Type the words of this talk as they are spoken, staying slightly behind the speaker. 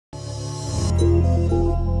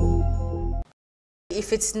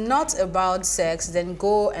If it's not about sex, then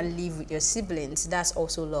go and live with your siblings. That's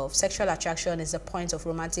also love. Sexual attraction is the point of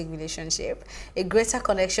romantic relationship. A greater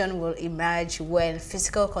connection will emerge when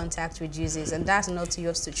physical contact reduces, and that's not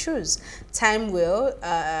yours to choose. Time will,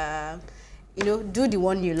 you know, do the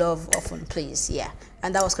one you love often, please. Yeah.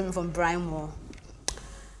 And that was coming from Brymo.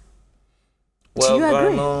 Well,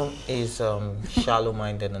 Brymo is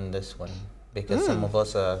shallow-minded on this one. Because some of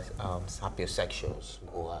us are sapiosexuals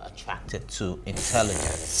who are attracted to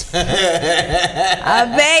intelligence. I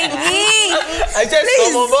beg you. I said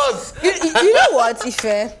some of us. You know what,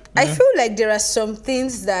 Ife? I feel like there are some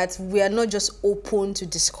things that we are not just open to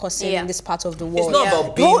discussing in this part of the world. It's not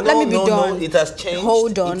about being. Let me be done. No, it has changed.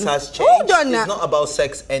 Hold on. It has changed. Hold on now. It's not about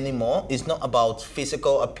sex anymore. It's not about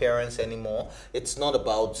physical appearance anymore. It's not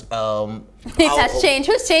about. It has changed.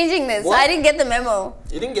 Who's changing this? What? I didn't get the memo.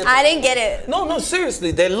 You didn't get. I didn't get it. No,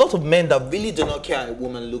 seriously. There are a lot of men that really do not care how a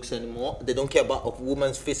woman looks anymore. They don't care about a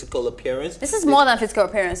woman's physical appearance. This is more than physical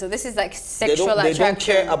appearance. So this is like sexual attraction. They don't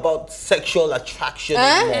care about sexual attraction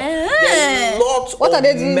anymore. What are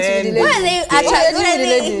they doing to the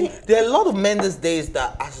lady? There are a lot of men these days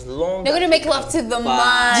that as long they're going to make love to the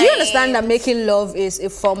mind. Do you understand that making love is a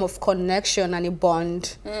form of connection and a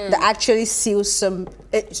bond that actually seals your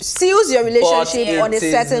relationship on a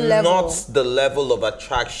certain level? Not the level of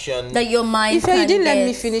attraction that your mind. If you didn't let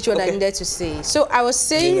me finish what I needed to say, so I was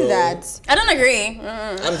saying that I don't agree.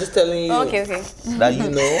 I'm just telling you. Okay. That you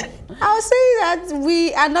know. I was saying that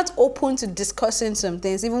we are not open to discussing some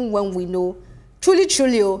things, even when we know truly,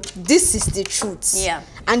 this is the truth. Yeah.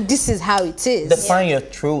 And this is how it is. Define your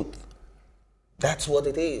truth. That's what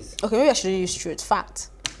it is. Okay, maybe I shouldn't use truth. Fact.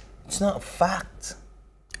 It's not a fact.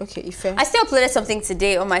 Okay, Ife. I still uploaded something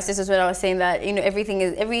today on my sisters when I was saying that, you know,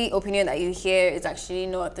 every opinion that you hear is actually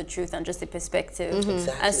not the truth and just a perspective.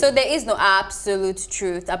 Exactly. And so there is no absolute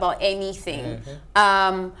truth about anything.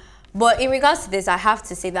 But in regards to this, I have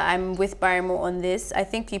to say that I'm with Brymo on this. I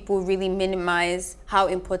think people really minimize how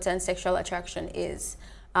important sexual attraction is.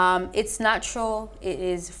 It's natural. It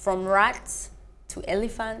is from rats to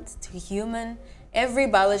elephant to human. Every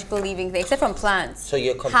biological living thing, except from plants. So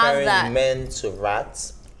you're comparing men to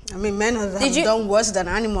rats? I mean, men have done worse than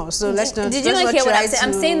animals, so let's not. Did you not hear what I'm saying?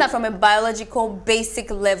 I'm saying that from a biological, basic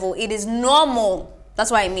level, it is normal.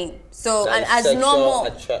 That's what I mean. So, and as normal,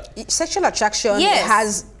 sexual attraction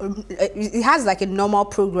it has like a normal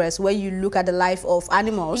progress where you look at the life of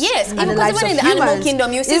animals. Yes, and even the lives in of the humans. animal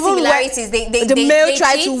kingdom, you see similarities. The male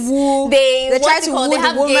try to woo. They try to woo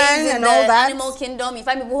the woman and all that. Animal kingdom, you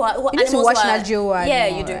find people who are you need to watch Nat Geo. Yeah,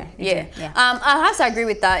 you do. Yeah. I have to agree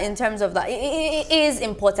with that in terms of that. It is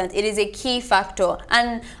important. It is a key factor,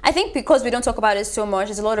 and I think because we don't talk about it so much,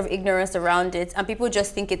 there's a lot of ignorance around it, and people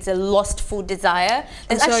just think it's a lustful desire.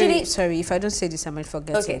 Sorry, if I don't say this, I might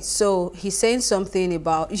forget it. So he said something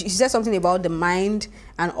about the mind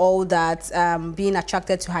and all that, being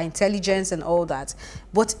attracted to her intelligence and all that.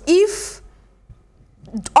 But if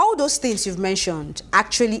all those things you've mentioned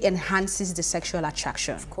actually enhances the sexual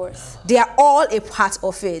attraction, of course, they are all a part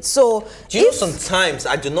of it. So do you know, sometimes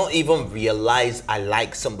I do not even realize I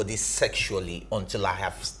like somebody sexually until I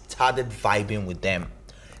have started vibing with them.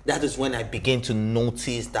 That is when I begin to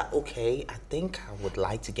notice that, okay, I think I would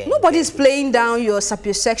like to get. Nobody's playing down your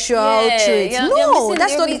sapiosexual traits. No,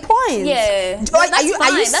 that's not the point. Yeah.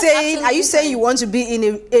 Are you saying you want to be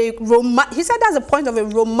in a romantic? He said that's the point of a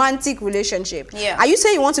romantic relationship. Yeah. Are you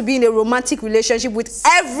saying you want to be in a romantic relationship with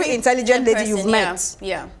every intelligent lady you've met?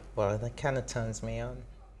 Yeah. Well, that kind of turns me on.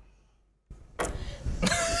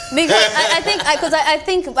 Because I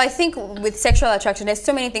think with sexual attraction, there's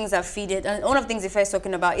so many things that feed it, and one of the things Ife is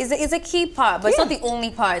talking about is a key part, but it's not the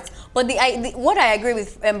only part. But what I agree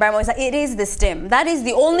with Brymo is that it is the stem. That is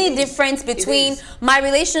the only difference between my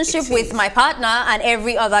relationship with my partner and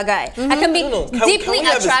every other guy. I can be deeply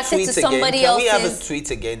attracted to somebody else's. Can we have a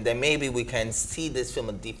tweet again? Then maybe we can see this from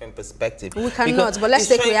a different perspective. We cannot, but let's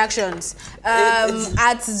take reactions.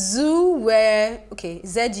 At ZUWERAH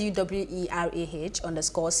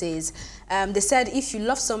 _, says, they said if you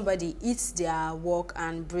love somebody, eat their work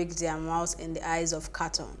and break their mouth in the eyes of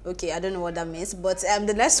Carton. Okay, I don't know what that means, but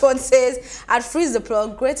the next one says, at Freeze the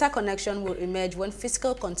Plug, greater connection will emerge when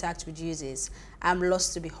physical contact reduces. I'm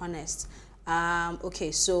lost, to be honest.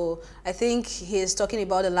 Okay, so I think he's talking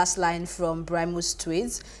about the last line from Brymo's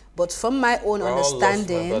tweets. But from my own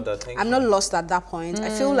understanding, I'm not lost at that point. I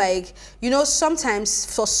feel like, you know, sometimes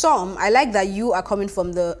for some, I like that you are coming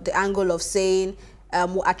from the angle of saying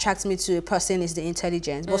what attracts me to a person is the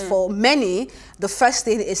intelligence. But for many, the first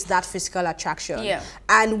thing is that physical attraction. Yeah.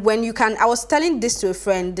 And when you can, I was telling this to a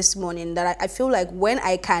friend this morning that I feel like when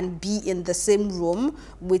I can be in the same room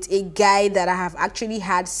with a guy that I have actually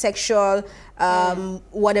had sexual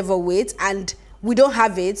whatever with, and we don't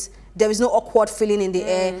have it, there is no awkward feeling in the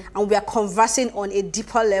air, and we are conversing on a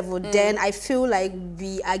deeper level, then I feel like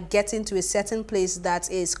we are getting to a certain place that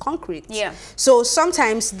is concrete. Yeah. So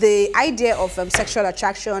sometimes the idea of sexual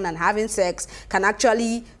attraction and having sex can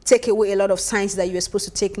actually take away a lot of signs that you were supposed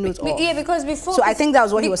to take note of. Yeah, because before... So I think that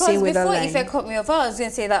was what he was saying with that line. Before Ife cut me off, I was going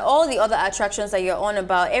to say that all the other attractions that you're on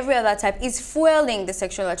about, every other type, is fueling the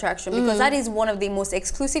sexual attraction, because that is one of the most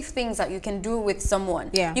exclusive things that you can do with someone.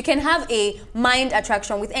 Yeah. You can have a mind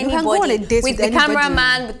attraction with anybody. You can go on a date with the anybody.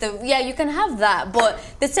 cameraman, with the... Yeah, you can have that, but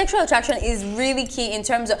the sexual attraction is really key in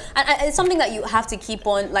terms of... And it's something that you have to keep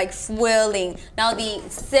on, like, fueling. Now,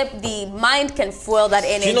 the mind can fuel that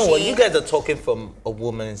energy. You know what? You guys are talking from a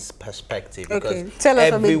woman's perspective. Okay, tell us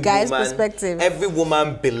from a guy's perspective. Every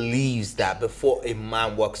woman believes that before a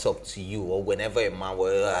man walks up to you, or whenever a man,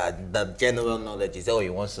 the general knowledge is, oh, he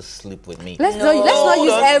wants to sleep with me. Let's not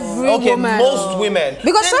use every woman. Most women.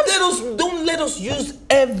 Because don't let us use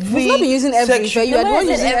every. We've not been using every. You are not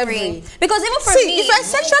using every. Because even for me, if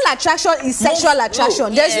sexual attraction is sexual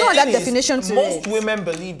attraction, there's no other definition to it. Most women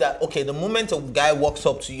believe that, okay, the moment a guy walks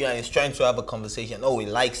up to you and is trying to have a conversation, oh, he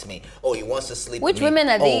likes me, oh, he wants to sleep with me. Which women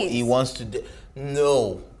are these? Oh, he wants to do...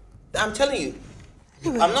 No. I'm telling you,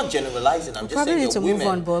 I'm not generalizing. I'm just probably saying need to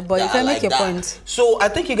women move on, but you can make your point. So I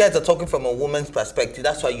think you guys are talking from a woman's perspective.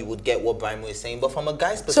 That's why you would get what Brymo is saying. But from a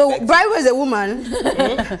guy's perspective... So Brymo is a woman? That's what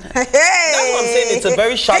I'm saying. It's a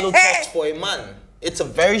very shallow thought for a man. It's a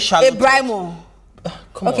very shallow Brymo.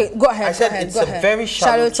 Come okay, on. go ahead. I said it's a very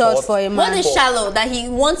shallow thought for a man. What is shallow? That he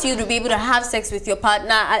wants you to be able to have sex with your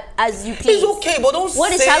partner as you please. It's okay, but don't what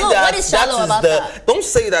say is shallow? that. What is shallow about that? Don't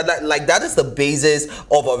say that like that is the basis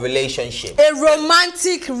of a relationship. A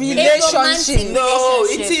romantic relationship. No,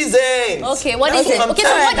 it isn't. Okay, what is it? Okay,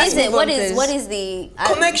 so what is it? What is the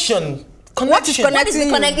connection? What is connecting?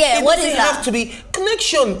 Yeah, what is that? Have to be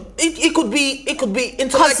connection. It could be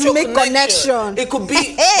intellectual cosmic connection. It could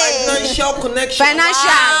be financial connection. Financial.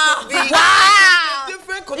 Wow.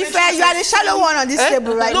 If you are the shallow one on this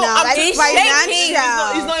table right now, like financial.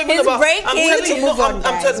 It's not even about.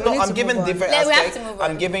 I'm giving different aspects.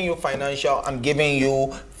 I'm giving you financial. I'm giving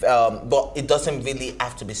you. But it doesn't really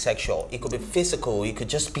have to be sexual. It could be physical. It could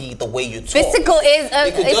just be the way you talk. Physical is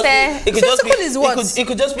physical is what? It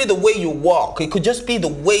could just be the way you walk. It could just be the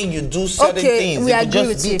way you do certain things. We agree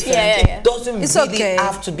with you. It doesn't really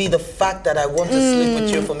have to be the fact that I want to sleep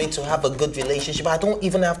with you for me to have a good relationship. I don't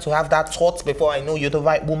even have to have that thought before I know you're the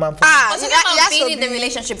right woman for me. But being in the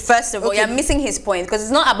relationship, first of all, you're missing his point, because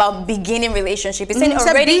it's not about beginning relationship. It's saying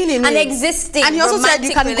already an existing. And he also said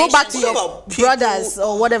you can go back to your about brothers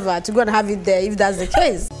or whatever to go and have it there if that's the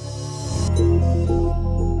case.